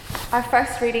Our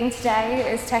first reading today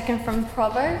is taken from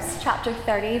Proverbs chapter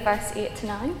 30, verse 8 to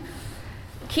 9.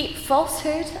 Keep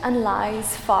falsehood and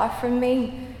lies far from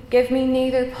me. Give me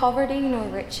neither poverty nor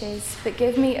riches, but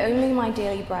give me only my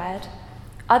daily bread.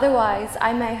 Otherwise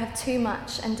I may have too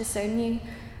much and disown you,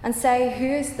 and say, who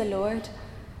is the Lord?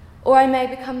 Or I may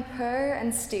become poor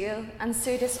and steal, and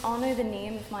so dishonour the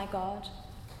name of my God.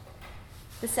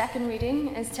 The second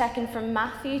reading is taken from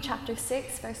Matthew chapter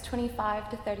 6, verse 25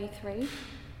 to 33.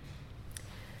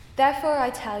 Therefore I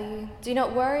tell you, do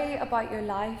not worry about your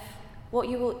life, what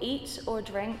you will eat or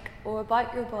drink, or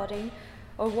about your body,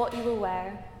 or what you will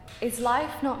wear. Is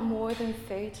life not more than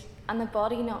food, and the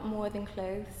body not more than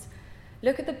clothes?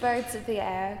 Look at the birds of the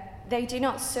air. They do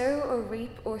not sow or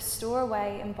reap or store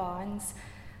away in barns,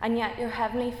 and yet your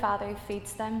heavenly Father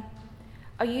feeds them.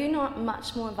 Are you not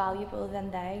much more valuable than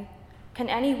they? Can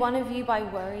any one of you, by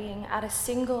worrying, add a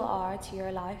single hour to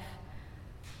your life?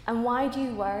 And why do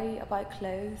you worry about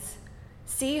clothes?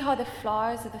 See how the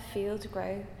flowers of the field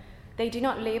grow. They do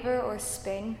not labor or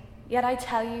spin, yet I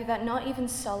tell you that not even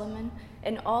Solomon,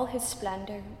 in all his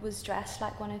splendor, was dressed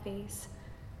like one of these.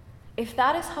 If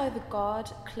that is how the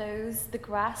God clothes the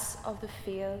grass of the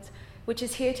field, which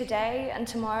is here today and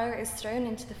tomorrow is thrown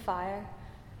into the fire,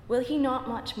 will he not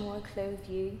much more clothe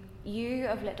you, you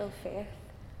of little faith?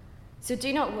 So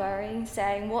do not worry,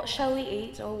 saying, what shall we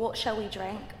eat, or what shall we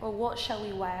drink, or what shall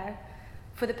we wear?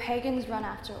 For the pagans run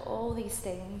after all these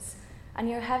things, and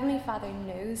your heavenly Father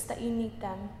knows that you need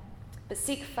them. But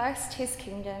seek first his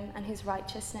kingdom and his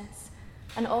righteousness,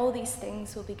 and all these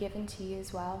things will be given to you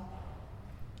as well.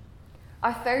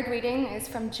 Our third reading is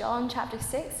from John chapter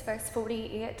 6, verse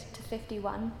 48 to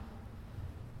 51.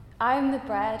 I am the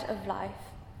bread of life.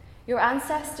 Your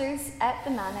ancestors ate the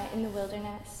manna in the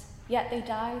wilderness, yet they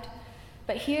died.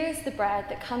 But here is the bread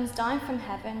that comes down from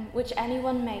heaven, which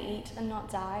anyone may eat and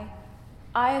not die.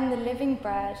 I am the living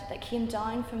bread that came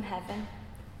down from heaven.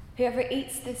 Whoever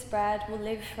eats this bread will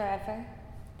live forever.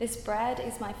 This bread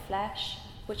is my flesh,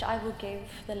 which I will give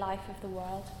for the life of the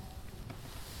world.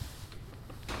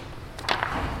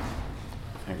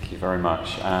 Thank you very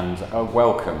much, and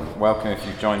welcome. Welcome if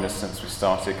you've joined us since we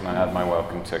started. Can I add my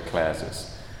welcome to Claire's?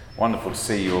 It's wonderful to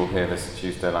see you all here this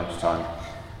Tuesday lunchtime.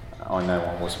 I know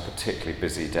it was a particularly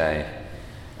busy day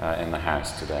in the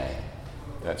house today.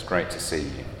 It's great to see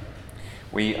you.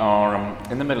 We are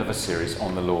in the middle of a series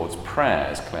on the Lord's Prayer,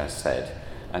 as Claire said,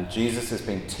 and Jesus has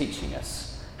been teaching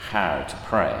us how to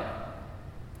pray.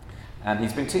 And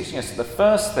he's been teaching us that the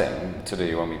first thing to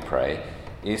do when we pray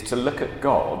is to look at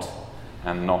God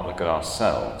and not look at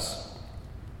ourselves.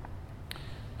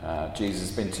 Jesus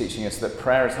has been teaching us that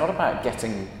prayer is not about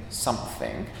getting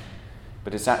something,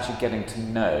 but it's actually getting to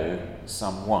know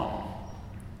someone.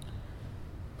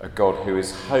 A God who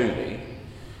is holy,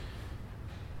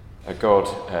 a God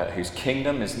whose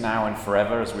kingdom is now and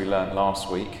forever, as we learnt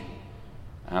last week,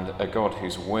 and a God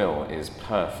whose will is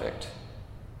perfect.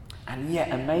 And yet,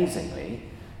 amazingly,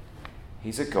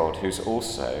 he's a God who's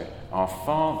also our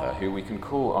Father, who we can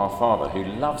call our Father, who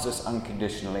loves us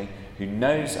unconditionally, who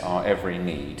knows our every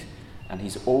need, and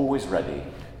he's always ready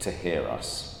to hear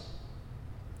us.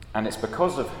 And it's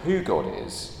because of who God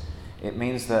is, it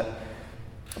means that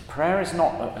prayer is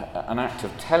not an act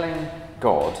of telling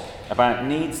God about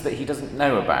needs that he doesn't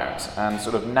know about and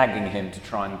sort of nagging him to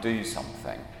try and do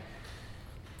something.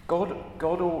 God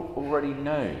already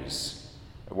knows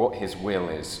what his will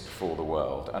is for the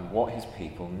world and what his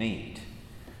people need.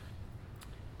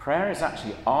 Prayer is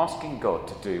actually asking God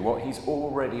to do what he's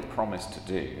already promised to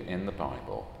do in the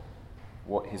Bible,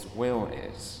 what his will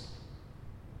is.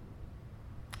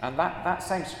 And that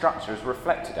same structure is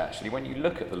reflected actually when you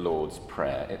look at the Lord's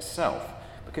Prayer itself.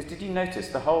 Because did you notice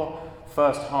the whole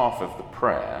first half of the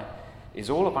prayer is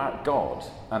all about God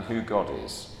and who God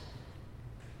is.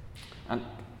 And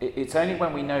it's only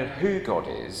when we know who God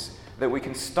is that we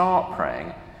can start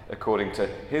praying according to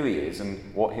who he is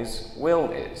and what his will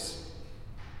is.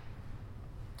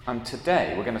 And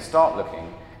today we're going to start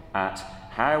looking at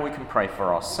how we can pray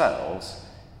for ourselves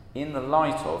in the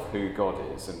light of who God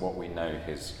is and what we know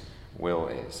his will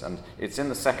is. And it's in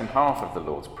the second half of the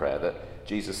Lord's Prayer that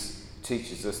Jesus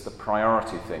teaches us the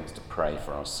priority things to pray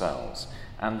for ourselves.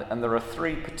 And there are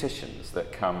three petitions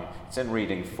that come, it's in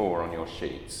reading 4 on your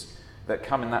sheets, that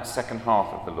come in that second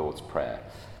half of the Lord's Prayer.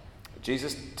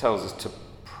 Jesus tells us to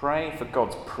pray for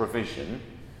God's provision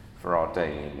for our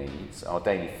daily needs, our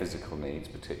daily physical needs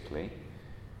particularly.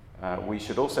 We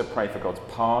should also pray for God's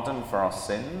pardon for our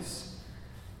sins.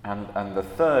 And the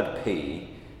third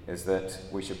P is that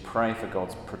we should pray for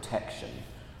God's protection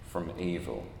from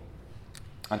evil.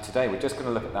 And today we're just going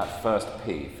to look at that first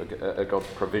P for God's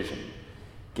provision.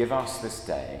 Give us this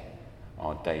day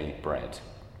our daily bread.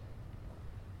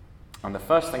 And the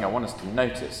first thing I want us to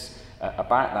notice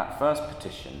about that first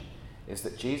petition is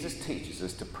that Jesus teaches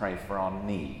us to pray for our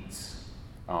needs.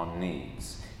 Our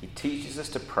needs. He teaches us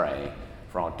to pray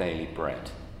for our daily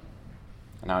bread.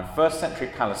 Now, in first century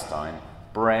Palestine,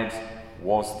 bread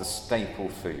was the staple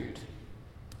food.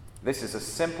 This is a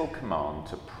simple command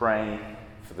to pray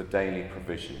for the daily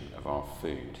provision of our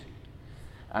food.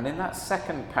 And in that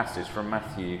second passage from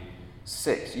Matthew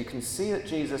 6, you can see that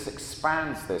Jesus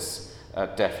expands this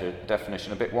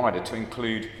definition a bit wider to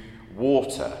include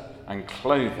water and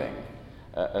clothing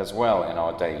as well in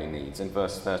our daily needs in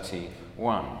verse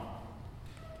 31.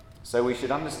 So we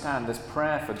should understand this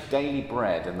prayer for daily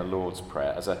bread in the Lord's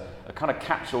Prayer as a kind of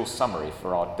catch-all summary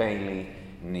for our daily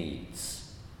needs.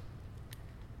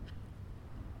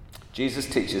 Jesus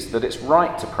teaches that it's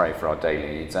right to pray for our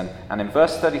daily needs, and in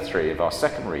verse 33 of our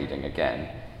second reading again,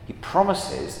 he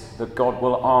promises that God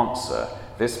will answer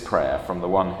this prayer from the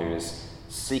one who is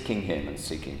seeking him and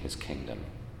seeking his kingdom.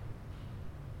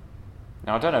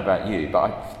 Now, I don't know about you,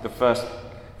 but the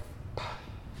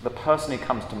person who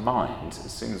comes to mind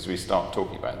as soon as we start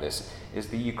talking about this is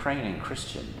the Ukrainian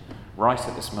Christian right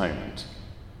at this moment.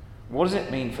 What does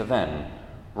it mean for them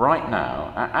right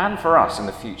now, and for us in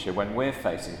the future when we're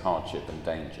facing hardship and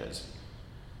dangers,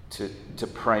 to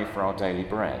pray for our daily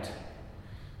bread?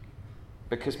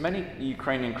 Because many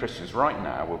Ukrainian Christians right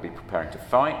now will be preparing to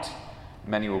fight,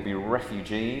 many will be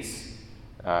refugees,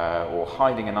 or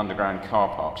hiding in underground car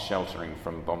parks sheltering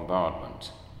from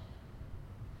bombardment.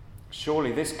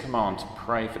 Surely this command to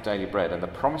pray for daily bread and the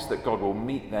promise that God will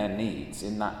meet their needs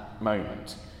in that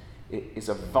moment is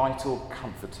a vital,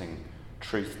 comforting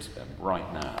truth to them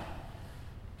right now.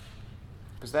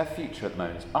 Because their future at the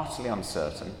moment is utterly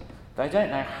uncertain. They don't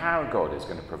know how God is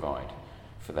going to provide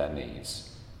for their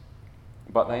needs.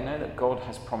 But they know that God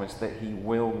has promised that he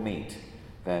will meet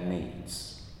their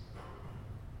needs.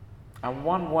 And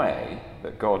one way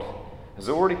that God has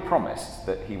already promised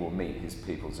that he will meet his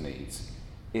people's needs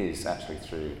is actually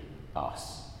through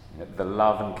us, the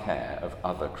love and care of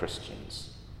other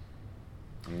Christians.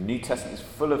 And the New Testament is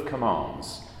full of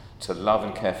commands to love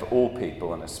and care for all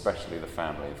people, and especially the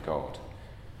family of God.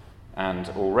 And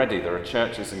already there are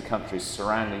churches and countries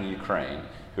surrounding Ukraine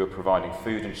who are providing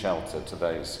food and shelter to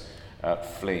those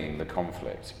fleeing the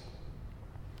conflict.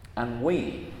 And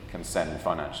we can send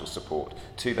financial support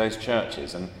to those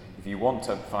churches. And if you want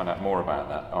to find out more about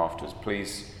that afterwards,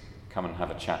 please come and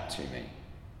have a chat to me.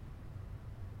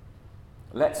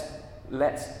 Let's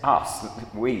us,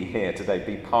 we here today,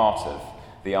 be part of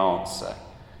the answer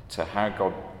to how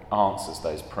God answers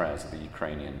those prayers of the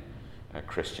Ukrainian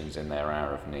Christians in their hour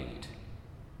of need.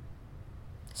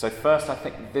 So first, I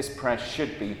think this prayer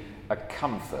should be a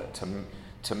comfort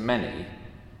to many,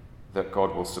 that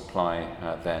God will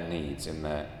supply their needs in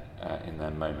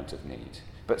their moment of need.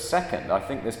 But second, I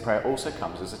think this prayer also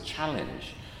comes as a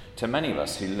challenge to many of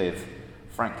us who live,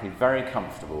 frankly, very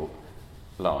comfortable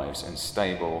lives in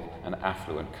stable and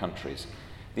affluent countries.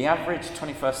 The average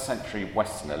 21st century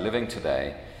Westerner living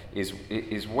today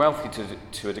is wealthy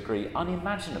to a degree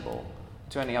unimaginable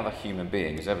to any other human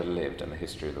being who's ever lived in the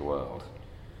history of the world.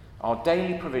 Our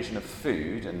daily provision of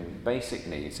food and basic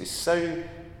needs is so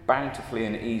bountifully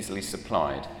and easily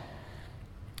supplied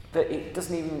that it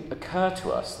doesn't even occur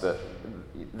to us that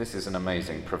this is an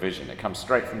amazing provision. It comes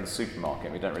straight from the supermarket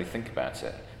and we don't really think about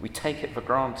it. We take it for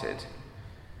granted.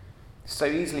 So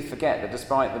easily forget that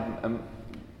despite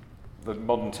the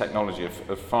modern technology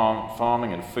of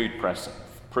farming and food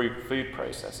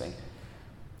processing,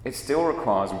 it still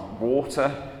requires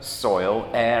water, soil,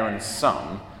 air and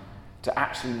sun to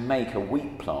actually make a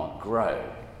wheat plant grow.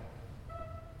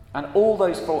 And all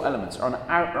those four elements are an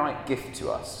outright gift to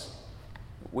us.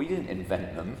 We didn't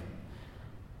invent them.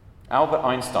 Albert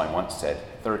Einstein once said,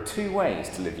 there are two ways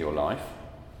to live your life.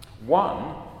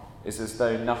 One is as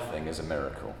though nothing is a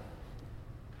miracle.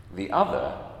 The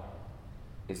other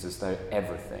is as though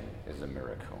everything is a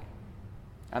miracle.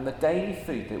 And the daily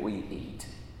food that we eat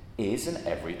is an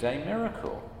everyday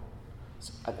miracle.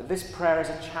 So, this prayer is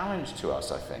a challenge to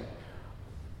us, I think.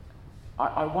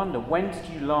 I wonder, when did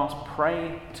you last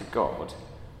pray to God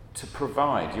to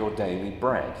provide your daily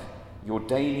bread, your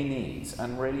daily needs,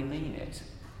 and really mean it?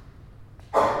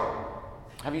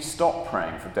 Have you stopped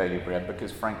praying for daily bread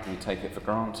because, frankly, you take it for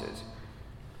granted?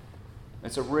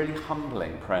 It's a really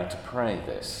humbling prayer to pray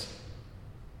this.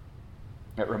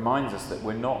 It reminds us that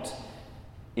we're not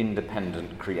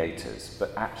independent creators,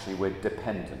 but actually we're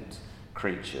dependent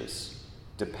creatures,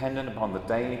 dependent upon the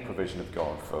daily provision of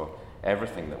God for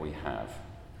everything that we have.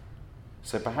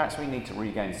 So perhaps we need to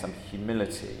regain some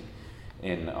humility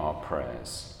in our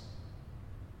prayers.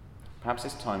 Perhaps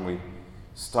it's time we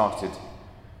started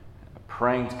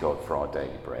praying to God for our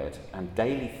daily bread and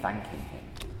daily thanking him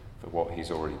for what he's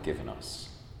already given us.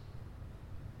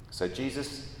 So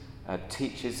Jesus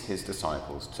teaches his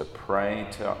disciples to pray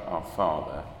to our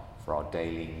Father for our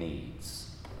daily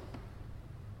needs.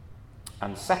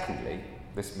 And secondly,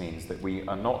 this means that we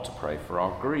are not to pray for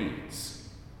our greeds.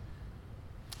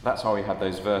 That's why we had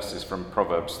those verses from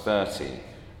Proverbs 30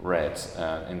 read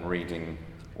in reading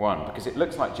 1, because it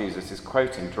looks like Jesus is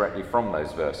quoting directly from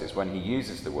those verses when he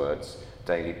uses the words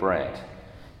daily bread.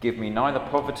 Give me neither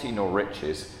poverty nor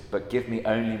riches, but give me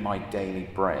only my daily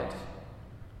bread.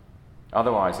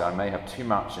 Otherwise I may have too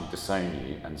much and disown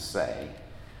you and say,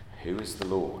 who is the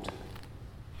Lord?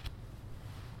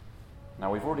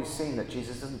 Now we've already seen that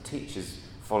Jesus doesn't teach his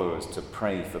followers to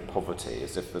pray for poverty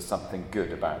as if there's something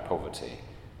good about poverty.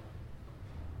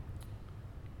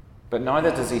 But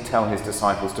neither does he tell his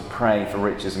disciples to pray for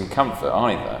riches and comfort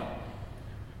either,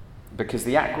 because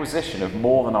the acquisition of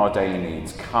more than our daily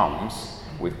needs comes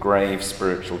with grave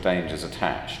spiritual dangers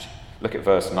attached. Look at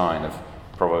verse 9 of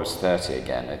Proverbs 30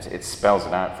 again. It spells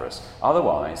it out for us.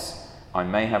 Otherwise, I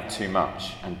may have too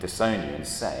much and disown you and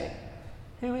say,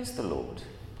 who is the Lord?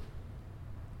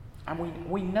 And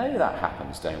we know that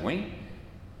happens, don't we?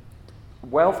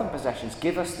 Wealth and possessions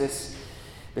give us this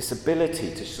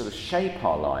ability to sort of shape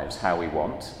our lives how we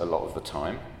want a lot of the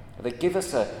time. They give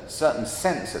us a certain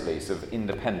sense, at least, of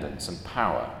independence and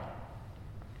power.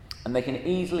 And they can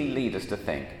easily lead us to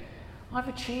think, I've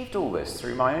achieved all this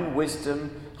through my own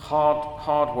wisdom,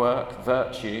 hard work,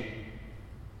 virtue.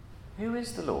 Who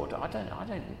is the Lord? I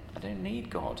don't need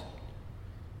God.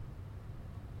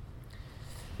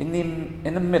 In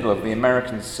the middle of the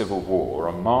American Civil War,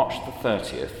 on March the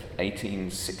 30th,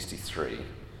 1863,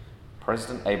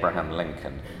 President Abraham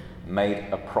Lincoln made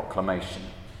a proclamation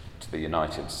to the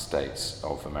United States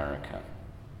of America.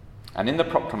 And in the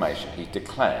proclamation, he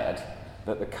declared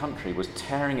that the country was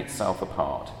tearing itself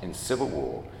apart in civil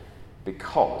war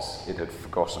because it had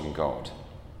forgotten God.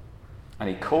 And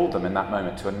he called them in that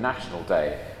moment to a national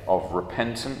day of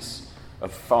repentance,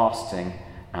 of fasting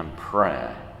and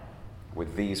prayer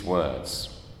with these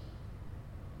words: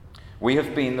 we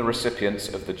have been the recipients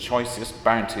of the choicest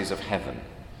bounties of heaven.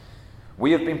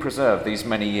 We have been preserved these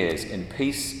many years in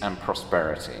peace and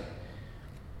prosperity.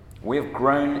 We have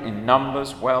grown in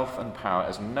numbers, wealth and power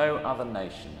as no other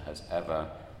nation has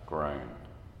ever grown.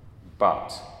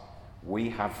 But we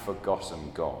have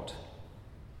forgotten God.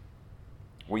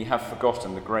 We have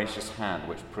forgotten the gracious hand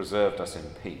which preserved us in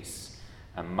peace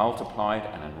and multiplied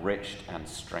and enriched and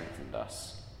strengthened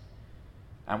us.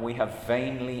 And we have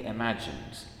vainly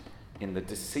imagined in the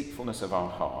deceitfulness of our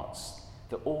hearts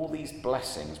that all these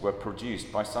blessings were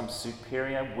produced by some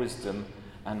superior wisdom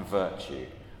and virtue,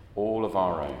 all of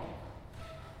our own.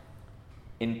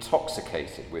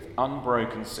 Intoxicated with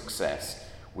unbroken success,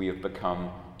 we have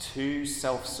become too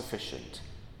self-sufficient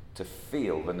to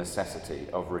feel the necessity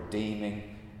of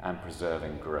redeeming and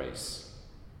preserving grace,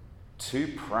 too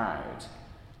proud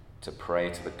to pray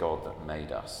to the God that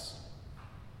made us.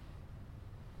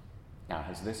 Now,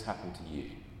 has this happened to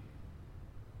you?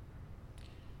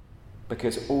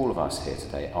 Because all of us here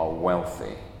today are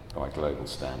wealthy by global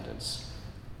standards.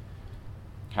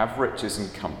 Have riches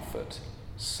and comfort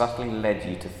subtly led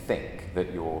you to think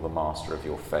that you're the master of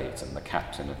your fate and the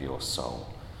captain of your soul?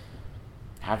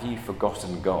 Have you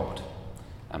forgotten God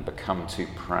and become too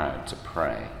proud to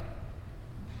pray?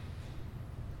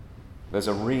 There's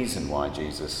a reason why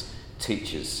Jesus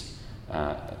teaches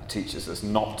us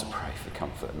not to pray for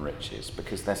comfort and riches,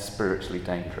 because they're spiritually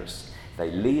dangerous. They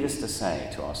lead us to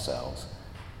say to ourselves,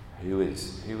 who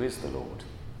is the Lord?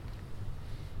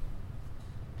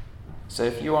 So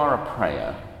if you are a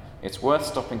prayer, it's worth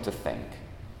stopping to think,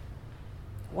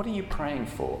 what are you praying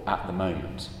for at the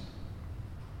moment?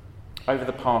 Over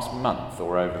the past month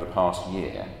or over the past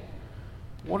year,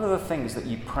 what are the things that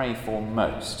you pray for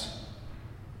most?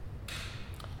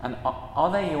 And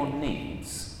are they your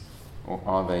needs or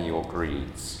are they your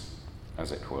greeds,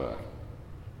 as it were?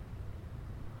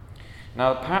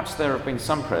 Now, perhaps there have been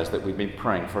some prayers that we've been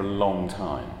praying for a long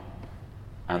time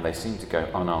and they seem to go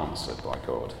unanswered by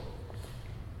God.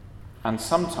 And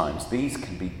sometimes these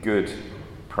can be good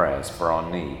prayers for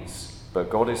our needs, but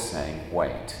God is saying,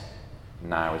 wait,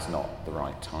 now is not the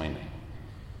right timing.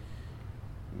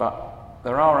 But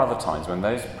there are other times when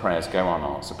those prayers go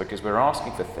unanswered because we're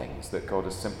asking for things that God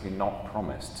has simply not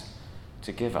promised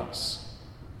to give us.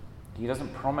 He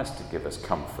doesn't promise to give us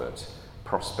comfort,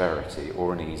 prosperity,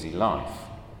 or an easy life.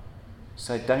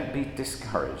 So don't be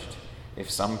discouraged if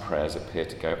some prayers appear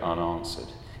to go unanswered.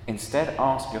 Instead,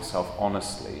 ask yourself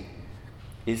honestly,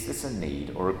 is this a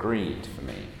need or a greed for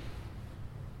me?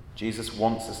 Jesus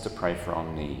wants us to pray for our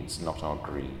needs, not our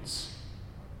greeds.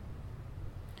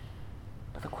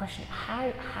 But the question,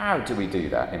 how do we do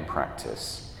that in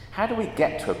practice? How do we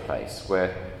get to a place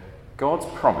where God's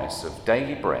promise of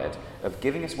daily bread, of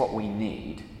giving us what we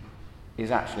need,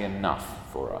 is actually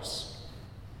enough for us?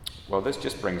 Well, this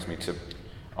just brings me to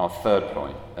our third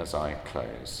point as I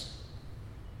close.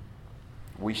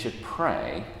 We should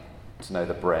pray to know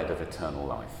the bread of eternal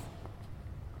life.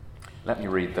 Let me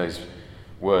read those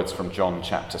words from John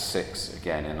chapter 6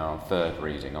 again in our third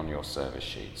reading on your service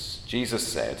sheets. Jesus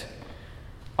said,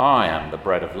 "I am the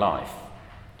bread of life.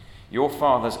 Your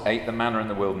fathers ate the manna in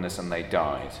the wilderness and they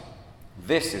died.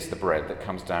 This is the bread that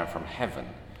comes down from heaven,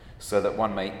 so that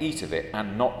one may eat of it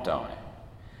and not die.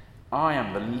 I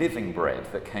am the living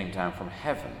bread that came down from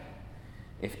heaven.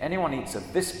 If anyone eats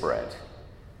of this bread,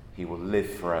 he will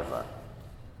live forever."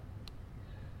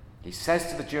 He says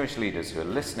to the Jewish leaders who are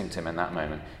listening to him in that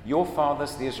moment, your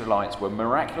fathers, the Israelites, were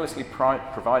miraculously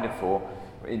provided for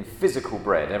in physical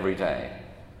bread every day.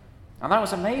 And that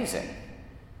was amazing.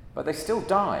 But they still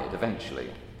died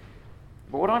eventually.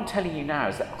 But what I'm telling you now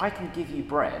is that I can give you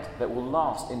bread that will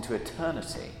last into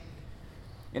eternity.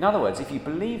 In other words, if you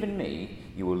believe in me,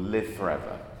 you will live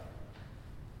forever.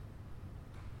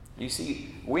 You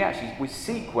see, we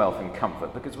seek wealth and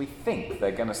comfort because we think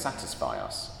they're going to satisfy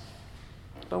us.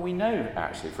 But we know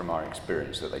actually from our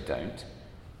experience that they don't.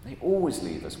 They always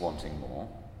leave us wanting more.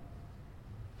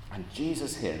 And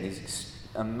Jesus here, in these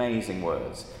amazing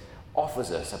words, offers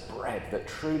us a bread that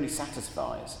truly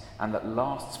satisfies and that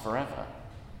lasts forever.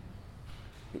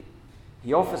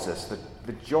 He offers us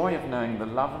the joy of knowing the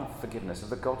love and forgiveness of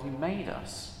the God who made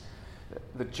us.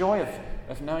 The joy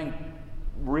of knowing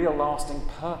real lasting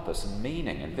purpose and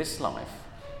meaning in this life.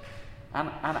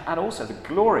 And also the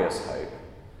glorious hope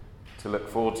to look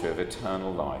forward to of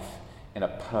eternal life in a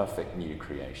perfect new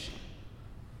creation.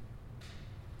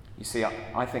 You see,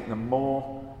 I think the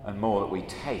more and more that we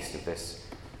taste of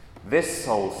this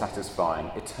soul-satisfying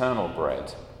eternal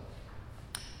bread,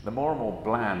 the more and more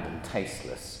bland and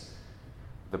tasteless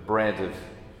the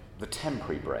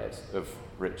temporary bread of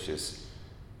riches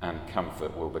and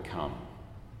comfort will become.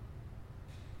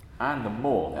 And the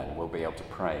more then we'll be able to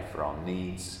pray for our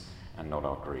needs and not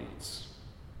our greeds.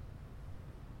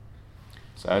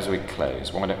 So as we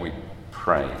close, why don't we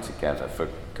pray together for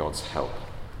God's help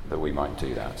that we might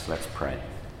do that? So let's pray.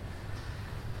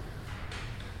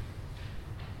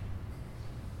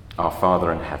 Our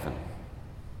Father in heaven,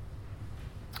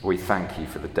 we thank you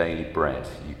for the daily bread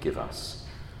you give us.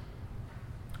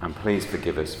 And please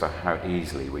forgive us for how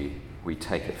easily we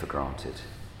take it for granted.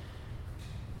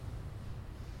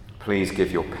 Please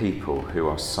give your people who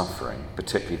are suffering,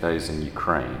 particularly those in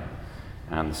Ukraine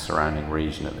and the surrounding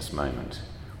region at this moment,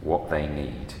 what they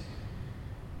need.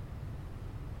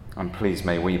 And please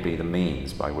may we be the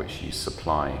means by which you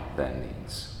supply their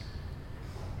needs.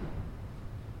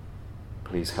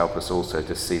 Please help us also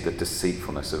to see the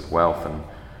deceitfulness of wealth and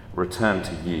return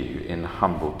to you in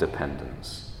humble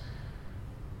dependence.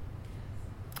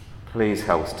 Please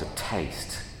help us to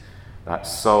taste that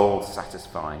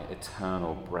soul-satisfying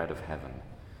eternal bread of heaven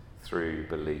through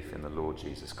belief in the Lord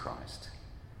Jesus Christ.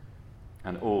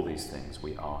 And all these things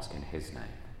we ask in his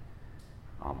name.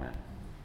 Amen.